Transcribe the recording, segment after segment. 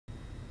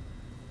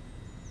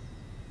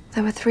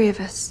There were 3 of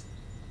us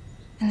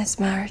in this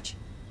marriage,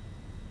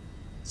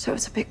 so it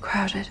was a bit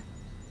crowded.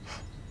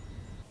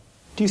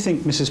 Do you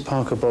think Mrs.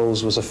 Parker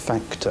Bowles was a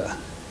factor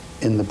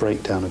in the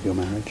breakdown of your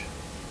marriage?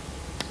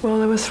 Well,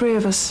 there were 3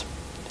 of us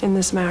in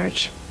this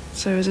marriage,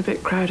 so it was a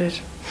bit crowded.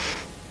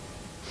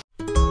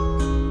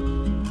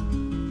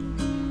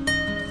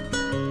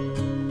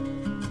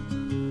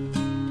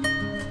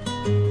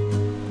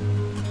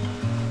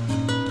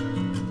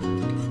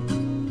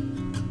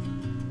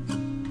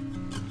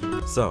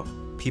 So,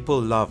 people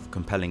love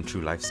compelling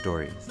true life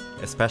stories,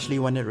 especially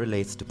when it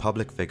relates to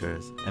public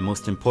figures, and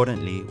most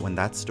importantly, when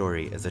that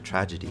story is a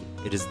tragedy.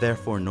 It is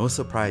therefore no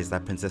surprise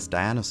that Princess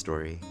Diana's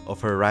story,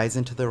 of her rise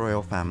into the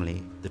royal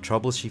family, the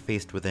troubles she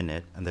faced within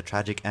it, and the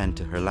tragic end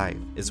to her life,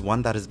 is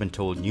one that has been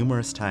told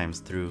numerous times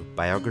through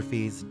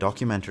biographies,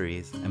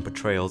 documentaries, and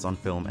portrayals on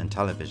film and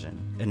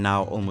television. And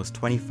now, almost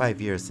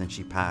 25 years since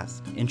she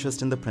passed,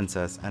 interest in the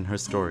princess and her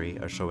story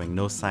are showing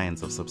no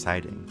signs of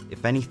subsiding.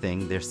 If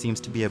anything, there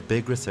seems to be a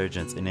big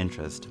resurgence in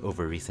interest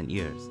over recent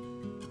years.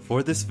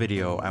 For this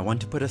video, I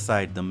want to put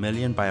aside the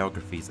million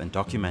biographies and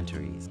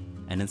documentaries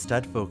and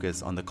instead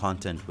focus on the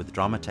content with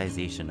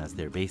dramatization as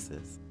their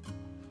basis.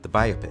 The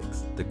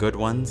biopics, the good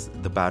ones,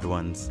 the bad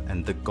ones,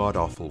 and the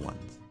god-awful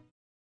ones.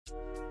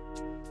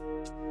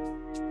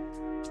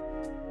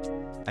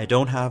 I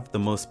don't have the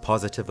most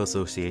positive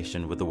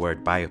association with the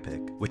word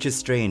biopic, which is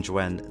strange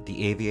when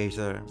The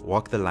Aviator,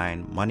 Walk the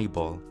Line,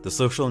 Moneyball, The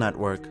Social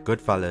Network,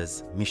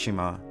 Goodfellas,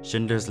 Mishima,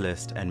 Schindler's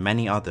List, and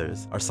many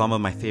others are some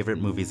of my favorite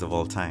movies of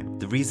all time.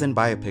 The reason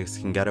biopics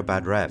can get a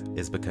bad rep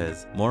is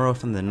because, more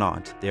often than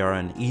not, they are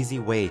an easy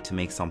way to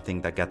make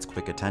something that gets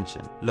quick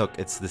attention. Look,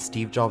 it's the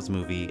Steve Jobs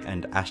movie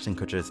and Ashton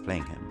Kutcher is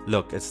playing him.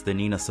 Look, it's the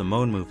Nina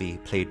Simone movie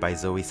played by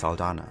Zoe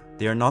Saldana.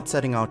 They are not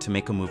setting out to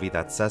make a movie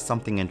that says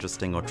something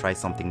interesting or tries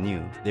something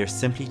new. They are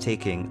simply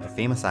taking a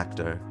famous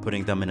actor,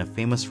 putting them in a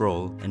famous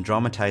role, and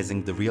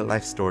dramatizing the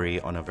real-life story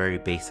on a very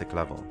basic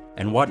level.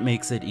 And what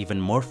makes it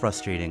even more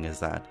frustrating is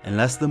that,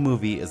 unless the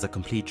movie is a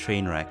complete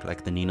train wreck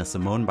like the Nina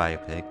Simone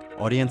biopic,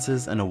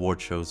 audiences and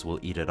award shows will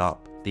eat it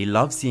up. They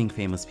love seeing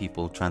famous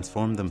people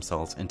transform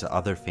themselves into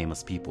other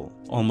famous people.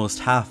 Almost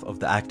half of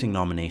the acting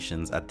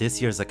nominations at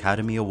this year's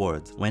Academy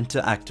Awards went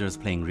to actors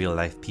playing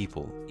real-life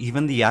people.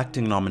 Even the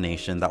acting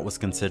nomination that was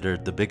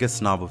considered the biggest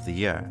snub of the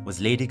year was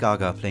Lady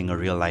Gaga playing a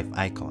real-life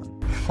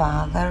icon.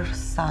 Father,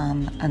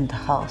 son, and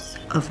house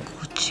of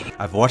Gucci.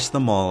 I've watched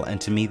them all, and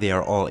to me they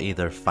are all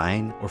either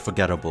fine or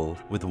forgettable,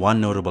 with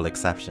one notable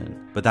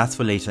exception, but that's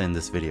for later in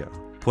this video.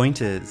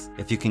 Point is,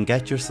 if you can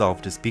get yourself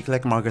to speak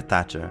like Margaret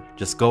Thatcher,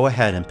 just go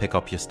ahead and pick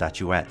up your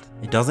statuette.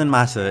 It doesn't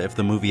matter if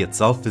the movie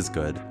itself is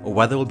good, or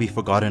whether it will be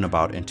forgotten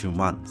about in 2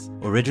 months.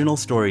 Original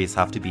stories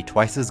have to be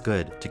twice as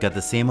good to get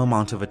the same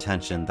amount of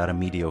attention that a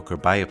mediocre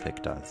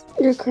biopic does.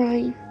 You're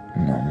crying.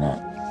 No, I'm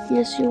not.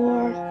 Yes, you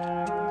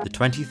are. The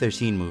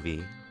 2013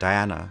 movie,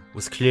 Diana,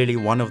 was clearly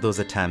one of those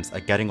attempts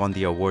at getting on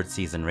the award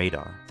season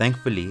radar.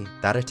 Thankfully,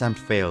 that attempt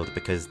failed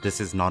because this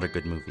is not a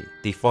good movie.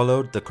 They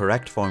followed the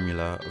correct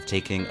formula of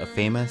taking a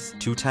famous,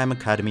 2-time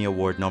Academy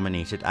Award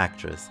nominated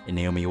actress in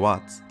Naomi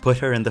Watts, put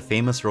her in the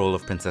famous role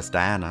of Princess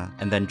Diana,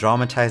 and then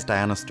dramatized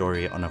Diana's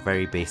story on a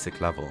very basic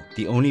level.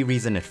 The only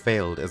reason it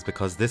failed is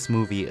because this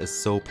movie is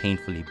so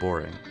painfully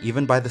boring,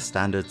 even by the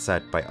standards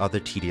set by other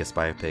tedious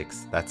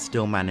biopics that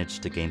still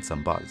managed to gain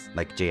some buzz,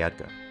 like J.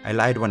 Edgar. I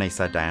lied when I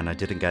said Diana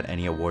didn't get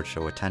any award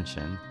show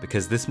attention,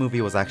 because this movie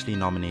was actually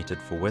nominated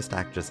for Worst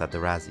Actress at the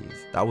Razzies.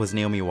 That was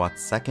Naomi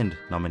Watts' second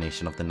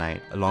nomination of the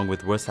night, along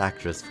with Worst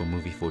Actress for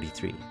movie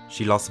 43.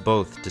 She lost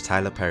both to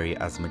Tyler Perry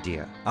as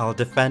Medea. I'll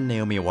defend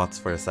Naomi Watts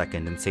for a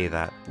second and say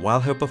that, while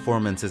her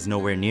performance is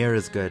nowhere near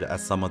as good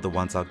as some of the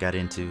ones I'll get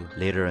into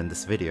later in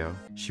this video,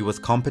 she was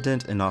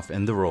competent enough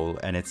in the role,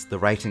 and it's the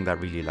writing that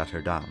really let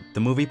her down.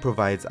 The movie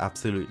provides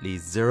absolutely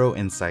zero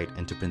insight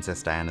into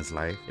Princess Diana's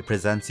life. It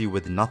presents you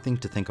with nothing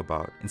to think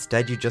about.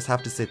 Instead, you just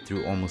have to sit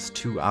through almost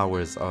 2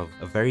 hours of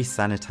a very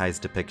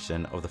sanitized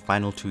depiction of the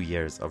final 2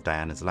 years of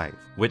Diana's life,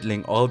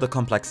 whittling all the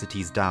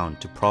complexities down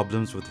to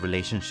problems with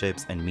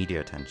relationships and media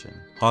attention.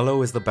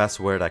 Hollow is the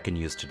best word I can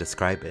use to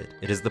describe it.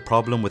 It is the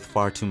problem with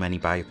far too many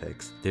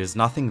biopics. There's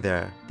nothing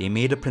there. They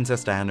made a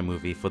Princess Diana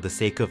movie for the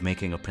sake of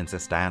making a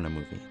Princess Diana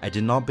movie. I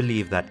did not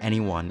believe that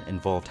anyone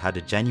involved had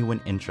a genuine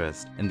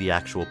interest in the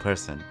actual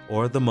person,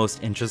 or the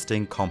most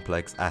interesting,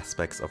 complex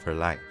aspects of her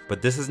life.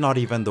 But this is not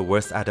even the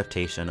worst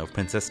adaptation of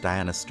Princess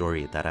Diana's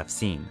story that I've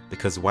seen,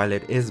 because while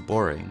it is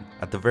boring,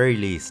 at the very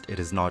least it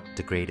is not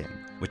degrading.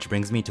 Which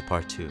brings me to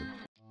part 2.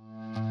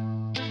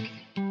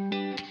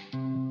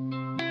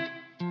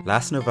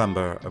 Last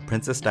November, a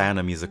Princess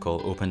Diana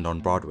musical opened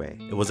on Broadway.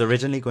 It was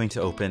originally going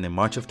to open in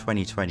March of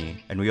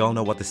 2020, and we all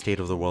know what the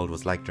state of the world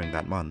was like during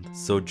that month.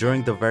 So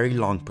during the very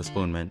long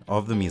postponement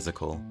of the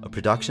musical, a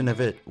production of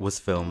it was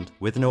filmed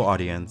with no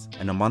audience,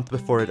 and a month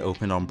before it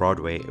opened on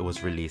Broadway, it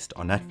was released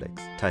on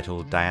Netflix,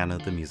 titled Diana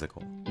the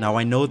Musical. Now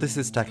I know this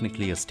is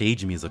technically a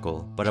stage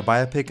musical, but a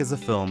biopic is a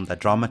film that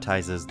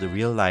dramatizes the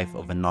real life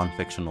of a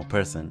non-fictional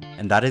person,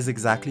 and that is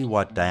exactly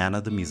what Diana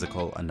the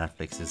Musical on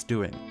Netflix is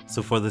doing.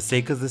 So for the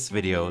sake of this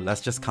video, let's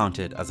just count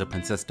it as a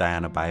Princess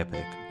Diana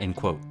biopic, in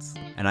quotes.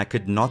 And I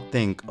could not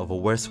think of a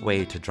worse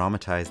way to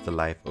dramatize the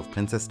life of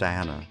Princess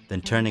Diana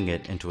than turning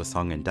it into a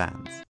song and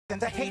dance.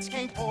 And the hate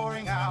came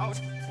pouring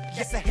out.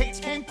 Yes, the hate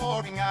came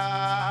pouring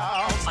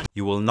out.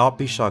 You will not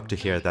be shocked to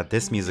hear that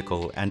this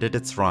musical ended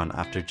its run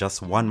after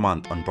just 1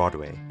 month on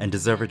Broadway, and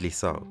deservedly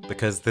so,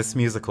 because this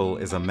musical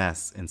is a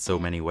mess in so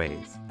many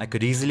ways. I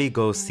could easily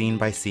go scene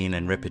by scene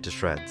and rip it to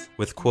shreds,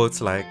 with quotes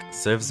like,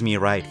 "Serves me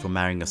right for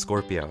marrying a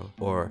Scorpio,"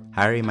 or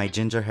 "Harry, my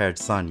ginger-haired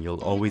son,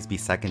 you'll always be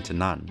second to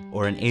none,"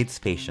 or an AIDS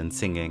patient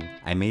singing,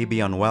 "I may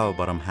be unwell,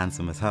 but I'm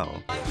handsome as hell."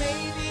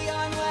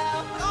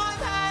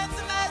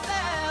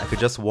 I could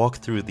just walk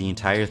through the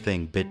entire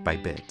thing bit by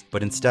bit,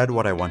 but instead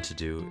what I want to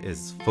do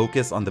is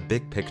focus on the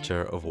big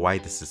picture of why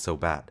this is so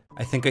bad.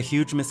 I think a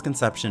huge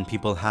misconception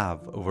people have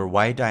over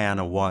why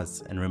Diana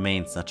was and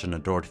remains such an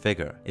adored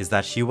figure is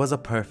that she was a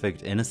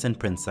perfect, innocent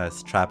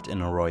princess trapped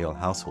in a royal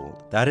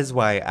household. That is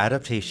why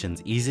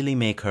adaptations easily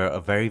make her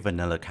a very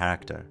vanilla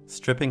character,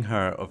 stripping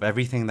her of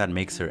everything that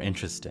makes her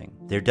interesting.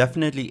 There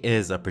definitely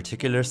is a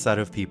particular set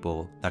of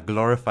people that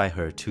glorify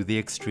her to the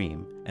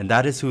extreme, and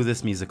that is who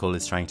this musical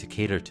is trying to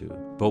cater to.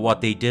 But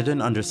what they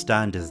didn't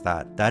understand is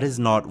that that is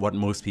not what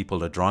most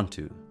people are drawn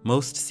to.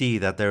 Most see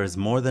that there is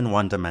more than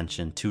one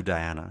dimension to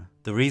Diana.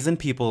 The reason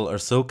people are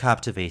so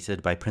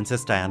captivated by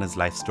Princess Diana's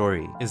life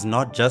story is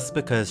not just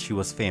because she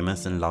was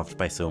famous and loved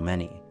by so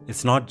many.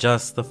 It's not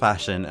just the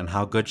fashion and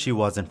how good she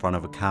was in front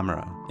of a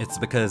camera. It's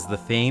because the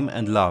fame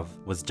and love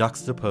was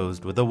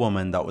juxtaposed with a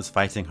woman that was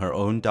fighting her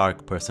own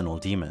dark personal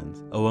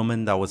demons. A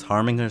woman that was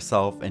harming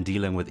herself and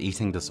dealing with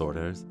eating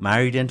disorders,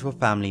 married into a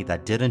family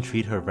that didn't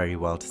treat her very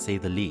well to say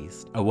the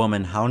least. A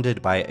woman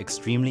hounded by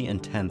extremely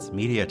intense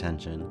media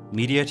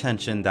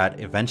attention that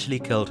eventually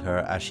killed her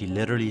as she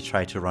literally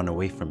tried to run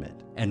away from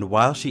it. And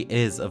while she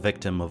is a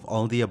victim of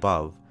all the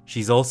above,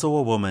 she's also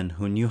a woman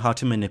who knew how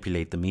to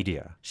manipulate the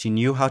media. She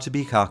knew how to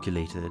be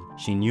calculated,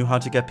 she knew how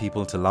to get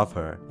people to love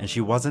her, and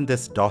she wasn't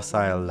this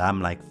docile,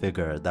 lamb-like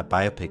figure that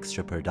biopics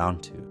strip her down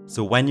to.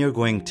 So when you're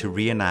going to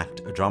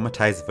reenact a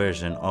dramatized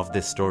version of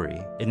this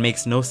story, it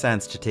makes no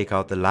sense to take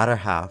out the latter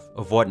half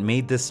of what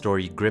made this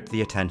story grip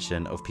the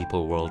attention of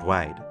people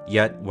worldwide.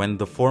 Yet, when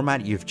the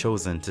format you've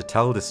chosen to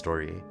tell the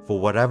story, for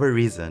whatever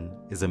reason,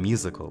 is a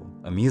musical,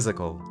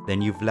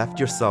 then you've left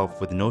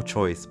yourself with no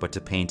choice but to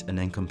paint an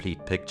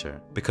incomplete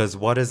picture. Because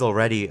what is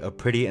already a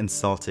pretty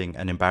insulting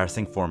and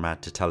embarrassing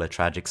format to tell a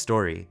tragic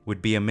story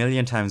would be a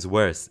million times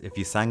worse if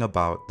you sang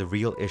about the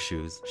real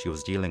issues she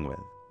was dealing with.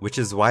 Which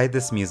is why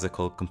this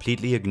musical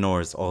completely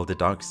ignores all the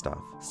dark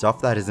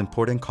stuff that is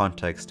important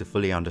context to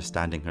fully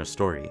understanding her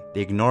story.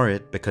 They ignore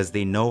it because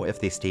they know if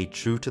they stayed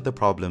true to the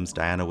problems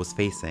Diana was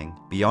facing,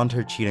 beyond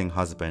her cheating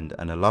husband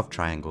and a love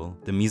triangle,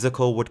 the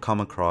musical would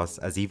come across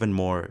as even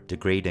more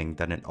degrading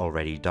than it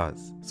already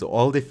does. So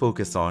all they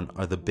focus on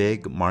are the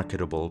big,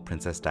 marketable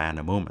Princess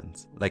Diana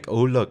moments. Like,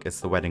 oh look,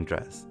 it's the wedding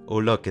dress. Oh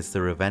look, it's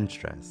the revenge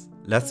dress.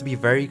 Let's be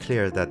very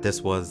clear that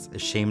this was a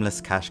shameless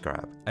cash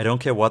grab. I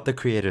don't care what the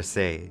creators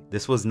say,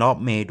 this was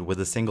not made with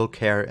a single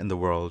care in the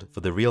world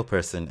for the real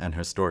person and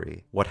her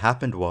story. What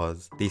happened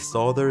was, they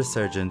saw the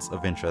resurgence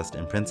of interest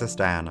in Princess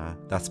Diana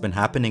that's been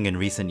happening in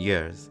recent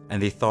years, and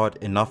they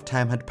thought enough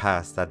time had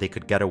passed that they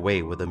could get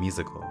away with a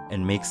musical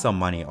and make some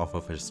money off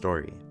of her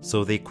story.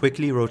 So they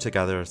quickly wrote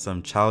together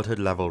some childhood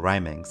level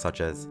rhyming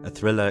such as A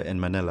Thriller in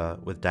Manila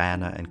with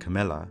Diana and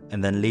Camilla,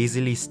 and then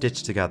lazily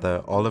stitched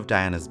together all of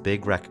Diana's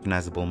big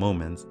recognizable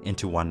moments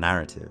into one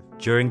narrative.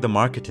 During the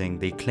marketing,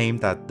 they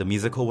claimed that the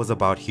musical was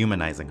about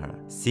humanizing her,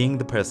 seeing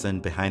the person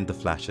behind the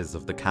flashes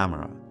of the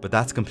camera. But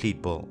that's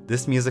complete bull.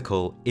 This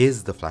musical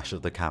is the flash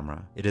of the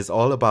camera. It is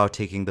all about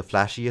taking the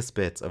flashiest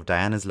bits of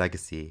Diana's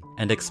legacy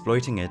and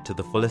exploiting it to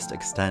the fullest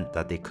extent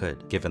that they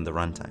could, given the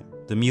runtime.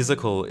 The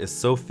musical is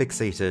so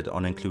fixated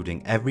on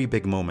including every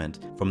big moment,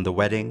 from the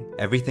wedding,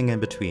 everything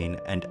in between,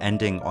 and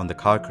ending on the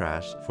car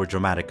crash for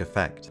dramatic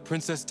effect.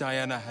 Princess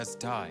Diana has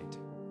died.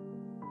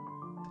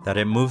 That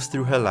it moves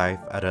through her life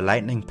at a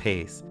lightning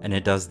pace, and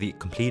it does the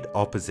complete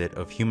opposite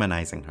of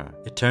humanizing her.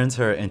 It turns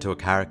her into a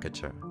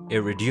caricature.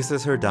 It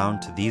reduces her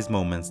down to these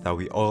moments that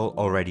we all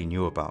already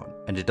knew about,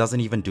 and it doesn't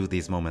even do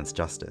these moments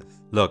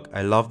justice. Look,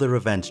 I love the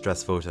revenge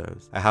dress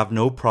photos. I have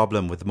no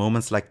problem with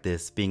moments like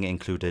this being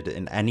included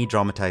in any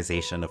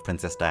dramatization of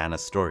Princess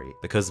Diana's story,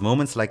 because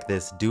moments like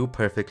this do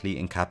perfectly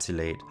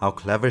encapsulate how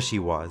clever she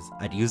was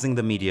at using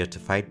the media to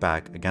fight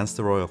back against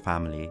the royal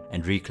family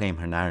and reclaim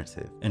her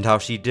narrative, and how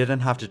she didn't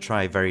have to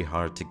try very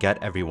hard to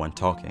get everyone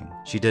talking.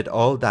 She did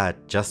all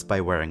that just by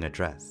wearing a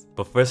dress.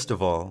 But first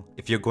of all,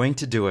 if you're going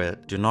to do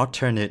it, do not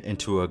turn it it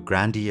into a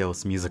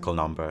grandiose musical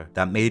number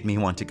that made me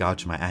want to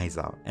gouge my eyes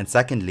out. And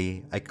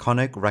secondly,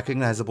 iconic,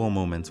 recognizable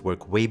moments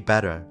work way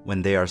better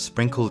when they are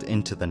sprinkled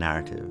into the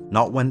narrative,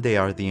 not when they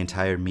are the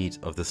entire meat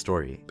of the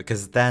story,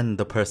 because then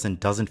the person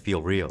doesn't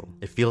feel real.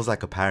 It feels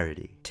like a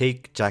parody.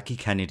 Take Jackie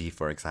Kennedy,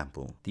 for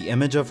example. The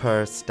image of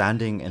her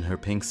standing in her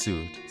pink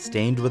suit,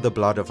 stained with the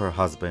blood of her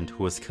husband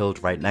who was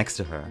killed right next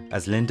to her,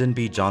 as Lyndon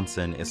B.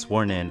 Johnson is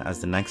sworn in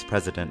as the next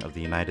president of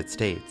the United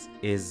States,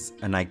 is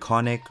an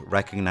iconic,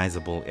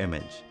 recognizable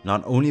image,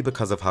 not only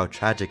because of how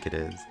tragic it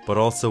is, but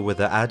also with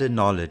the added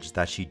knowledge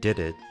that she did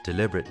it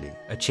deliberately.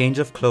 A change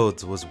of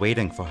clothes was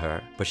waiting for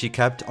her, but she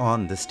kept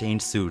on the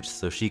stained suit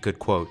so she could,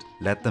 quote,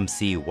 let them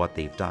see what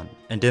they've done.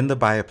 And in the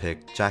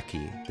biopic,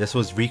 Jackie, this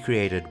was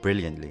recreated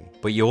brilliantly.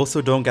 But you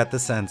also don't get the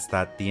sense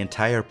that the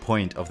entire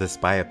point of this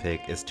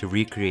biopic is to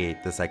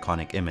recreate this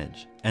iconic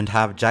image, and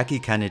have Jackie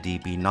Kennedy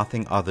be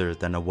nothing other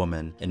than a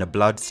woman in a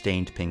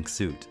blood-stained pink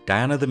suit.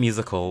 Diana the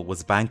musical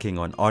was banking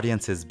on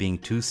audiences being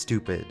too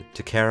stupid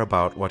to care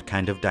about what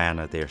kind of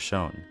Diana they are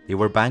shown. They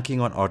were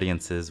banking on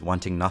audiences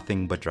wanting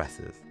nothing but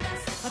dresses. A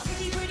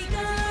pretty, pretty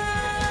girl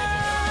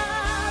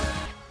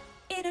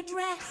in a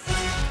dress.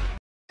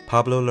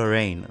 Pablo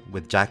Larrain,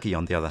 with Jackie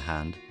on the other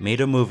hand,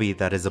 made a movie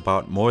that is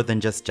about more than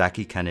just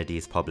Jackie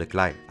Kennedy's public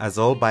life, as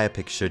all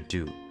biopics should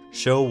do.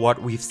 Show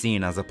what we've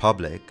seen as a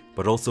public,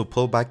 but also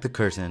pull back the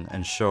curtain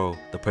and show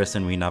the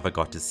person we never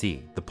got to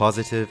see, the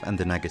positive and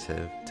the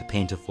negative, to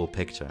paint a full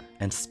picture.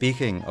 And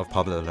speaking of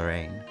Pablo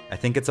Larrain, I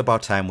think it's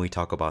about time we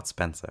talk about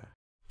Spencer.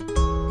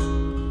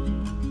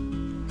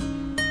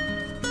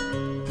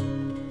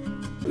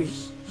 We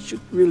should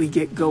really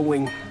get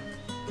going.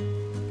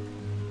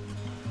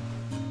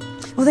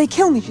 Will they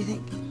kill me, do you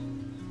think?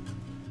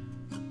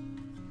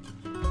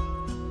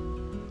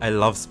 I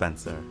love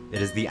Spencer.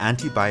 It is the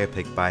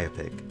anti-biopic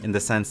biopic, in the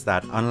sense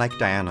that, unlike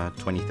Diana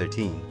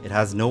 2013, it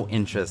has no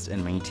interest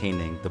in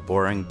maintaining the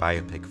boring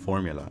biopic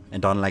formula.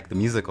 And unlike the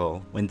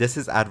musical, when this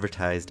is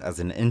advertised as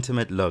an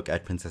intimate look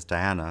at Princess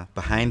Diana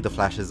behind the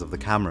flashes of the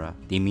camera,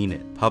 they mean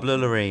it. Pablo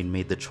Larrain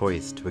made the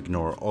choice to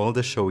ignore all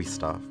the showy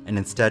stuff and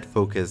instead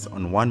focus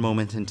on one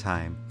moment in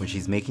time when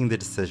she's making the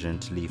decision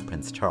to leave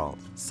Prince Charles.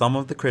 Some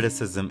of the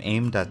criticism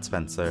aimed at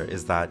Spencer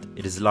is that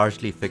it is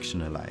largely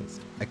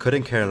fictionalized. I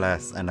couldn't care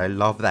less, and I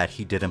love that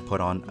he didn't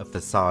put on a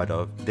facade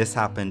of this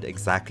happened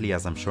exactly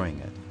as I'm showing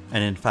it.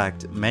 And in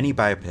fact, many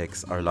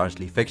biopics are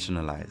largely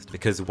fictionalized,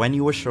 because when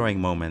you were showing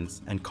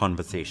moments and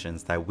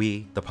conversations that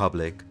we, the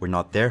public, were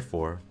not there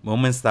for,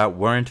 moments that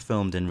weren't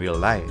filmed in real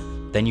life,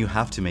 then you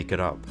have to make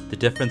it up. The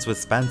difference with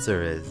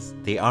Spencer is,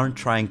 they aren't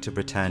trying to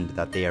pretend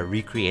that they are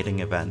recreating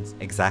events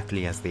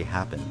exactly as they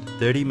happened.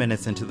 30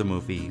 minutes into the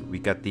movie, we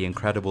get the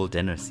incredible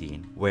dinner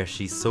scene, where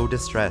she's so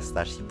distressed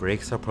that she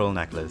breaks her pearl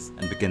necklace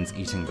and begins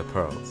eating the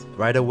pearls.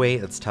 Right away,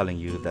 it's telling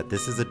you that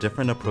this is a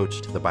different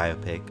approach to the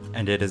biopic,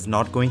 and it is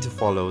not going to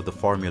follow the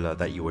formula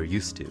that you were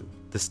used to.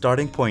 The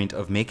starting point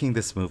of making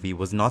this movie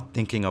was not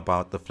thinking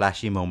about the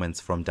flashy moments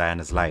from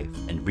Diana's life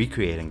and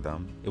recreating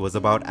them. It was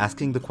about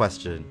asking the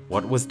question,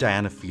 what was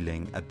Diana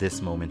feeling at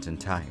this moment in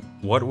time?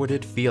 What would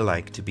it feel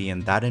like to be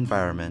in that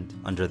environment,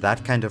 under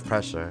that kind of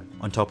pressure,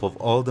 on top of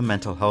all the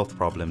mental health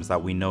problems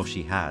that we know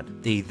she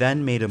had? They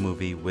then made a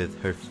movie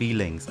with her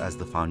feelings as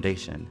the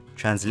foundation,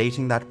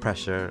 translating that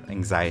pressure,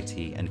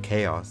 anxiety, and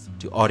chaos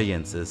to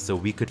audiences so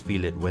we could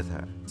feel it with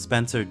her.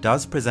 Spencer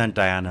does present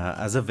Diana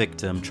as a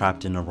victim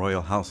trapped in a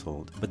royal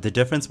household, but the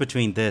difference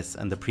between this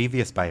and the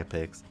previous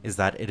biopics is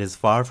that it is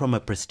far from a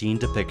pristine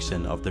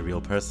depiction of the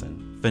real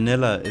person.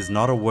 Vanilla is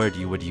not a word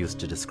you would use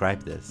to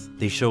describe this.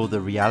 They show the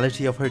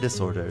reality of her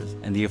disorders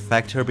and the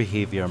effect her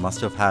behavior must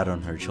have had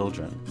on her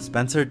children.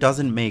 Spencer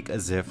doesn't make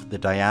as if the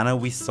Diana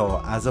we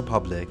saw as a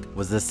public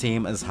was the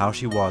same as how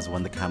she was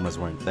when the cameras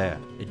weren't there.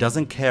 It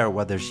doesn't care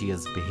whether she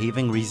is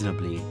behaving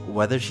reasonably or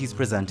whether she's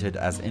presented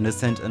as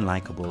innocent and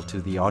likable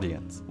to the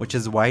audience, which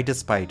is why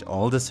despite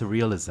all the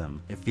surrealism,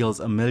 it feels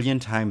a million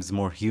times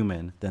more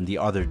human than the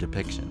other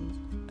depictions.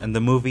 And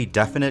the movie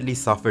definitely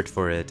suffered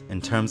for it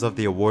in terms of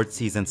the award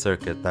season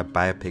circuit that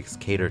biopics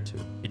cater to.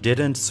 It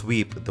didn't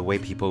sweep the way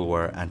people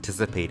were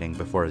anticipating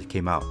before it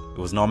came out. It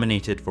was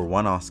nominated for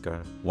 1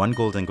 Oscar, 1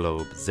 Golden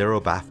Globe, 0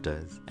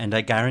 BAFTAs, and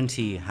I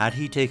guarantee had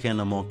he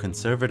taken a more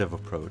conservative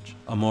approach,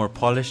 a more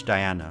polished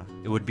Diana,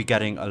 it would be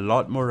getting a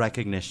lot more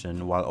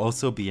recognition while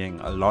also being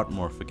a lot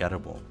more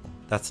forgettable.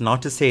 That's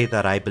not to say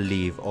that I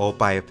believe all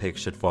biopics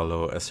should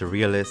follow a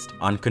surrealist,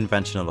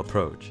 unconventional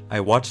approach. I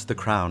watched The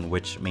Crown,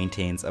 which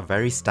maintains a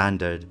very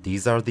standard,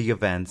 these are the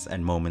events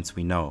and moments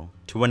we know.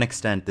 To an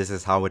extent, this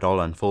is how it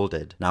all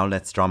unfolded, now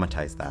let's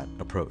dramatize that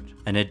approach.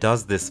 And it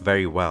does this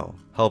very well,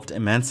 helped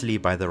immensely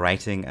by the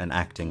writing and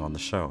acting on the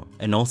show.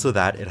 And also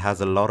that it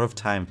has a lot of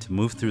time to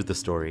move through the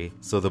story,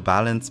 so the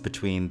balance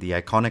between the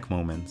iconic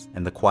moments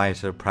and the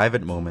quieter,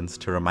 private moments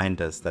to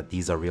remind us that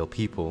these are real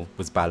people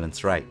was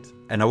balanced right.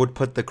 And I would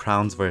put The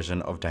Crown's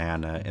version of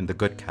Diana in the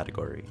good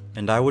category.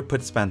 And I would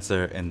put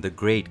Spencer in the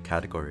great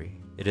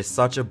category. It is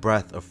such a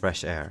breath of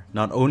fresh air,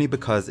 not only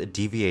because it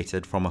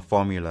deviated from a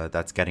formula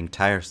that's getting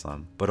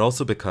tiresome, but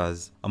also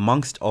because,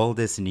 amongst all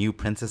this new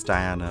Princess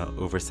Diana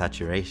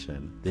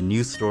oversaturation, the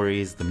news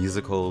stories, the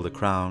musical, The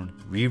Crown,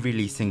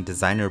 re-releasing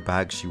designer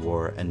bags she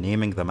wore and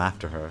naming them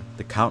after her,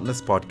 the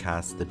countless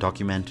podcasts, the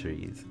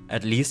documentaries,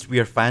 at least we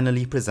are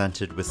finally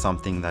presented with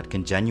something that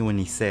can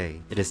genuinely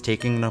say it is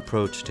taking an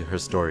approach to her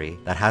story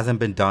that hasn't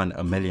been done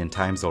a million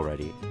times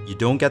already. You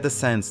don't get the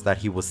sense that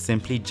he was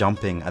simply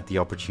jumping at the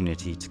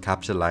opportunity to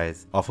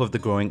capitalize off of the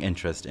growing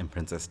interest in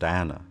Princess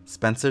Diana.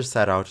 Spencer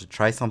set out to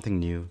try something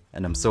new,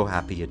 and I'm so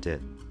happy it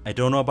did. I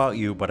don't know about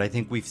you, but I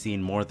think we've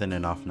seen more than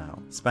enough now.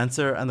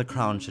 Spencer and The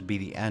Crown should be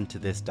the end to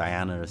this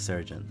Diana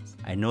resurgence.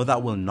 I know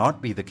that will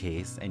not be the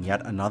case, and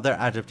yet another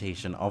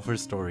adaptation of her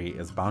story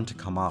is bound to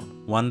come up.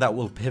 One that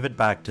will pivot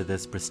back to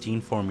this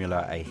pristine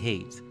formula I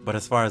hate, but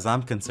as far as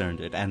I'm concerned,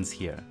 it ends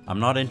here.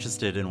 I'm not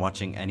interested in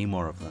watching any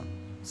more of them.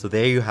 So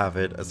there you have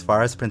it. As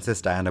far as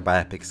Princess Diana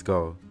biopics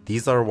go,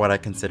 these are what I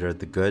consider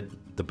the good,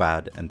 the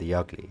bad, and the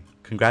ugly.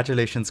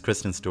 Congratulations,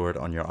 Kristen Stewart,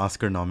 on your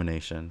Oscar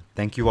nomination.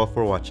 Thank you all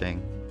for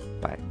watching.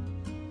 Bye.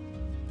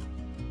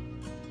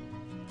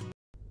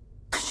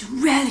 She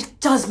really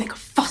does make a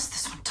fuss,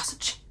 this one,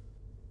 doesn't she?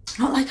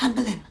 Not like Anne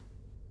Boleyn,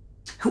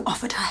 who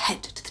offered her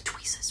head to